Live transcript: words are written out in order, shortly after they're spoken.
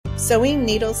Sewing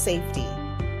needle safety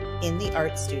in the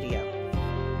art studio.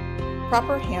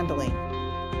 Proper handling.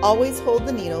 Always hold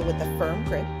the needle with a firm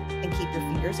grip and keep your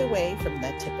fingers away from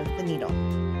the tip of the needle.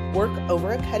 Work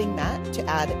over a cutting mat to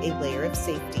add a layer of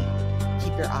safety.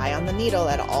 Keep your eye on the needle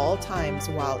at all times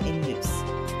while in use.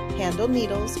 Handle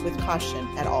needles with caution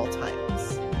at all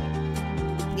times.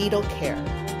 Needle care.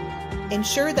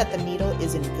 Ensure that the needle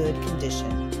is in good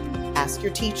condition. Ask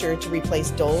your teacher to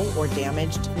replace dull or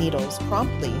damaged needles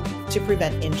promptly to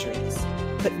prevent injuries.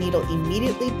 Put needle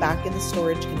immediately back in the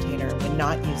storage container when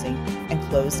not using and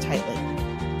close tightly.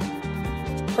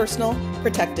 Personal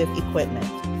protective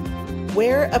equipment.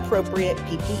 Wear appropriate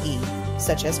PPE,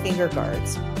 such as finger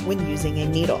guards, when using a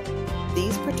needle.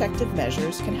 These protective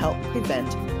measures can help prevent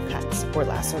cuts or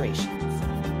lacerations.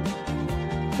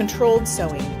 Controlled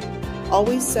sewing.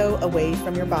 Always sew away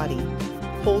from your body.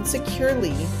 Hold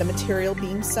securely the material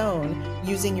being sewn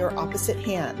using your opposite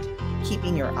hand,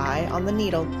 keeping your eye on the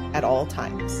needle at all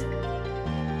times.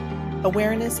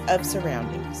 Awareness of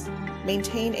surroundings.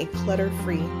 Maintain a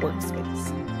clutter-free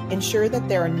workspace. Ensure that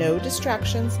there are no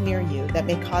distractions near you that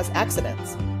may cause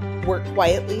accidents. Work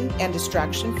quietly and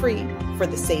distraction-free for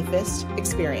the safest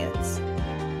experience.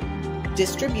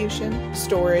 Distribution,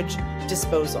 storage,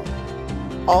 disposal.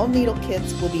 All needle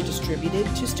kits will be distributed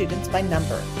to students by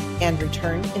number and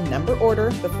returned in number order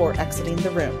before exiting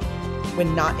the room.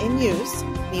 When not in use,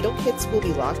 needle kits will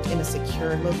be locked in a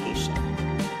secure location.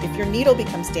 If your needle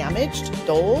becomes damaged,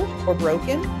 dull, or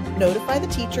broken, notify the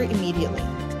teacher immediately.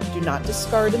 Do not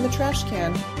discard in the trash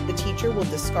can. The teacher will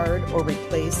discard or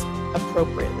replace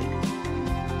appropriately.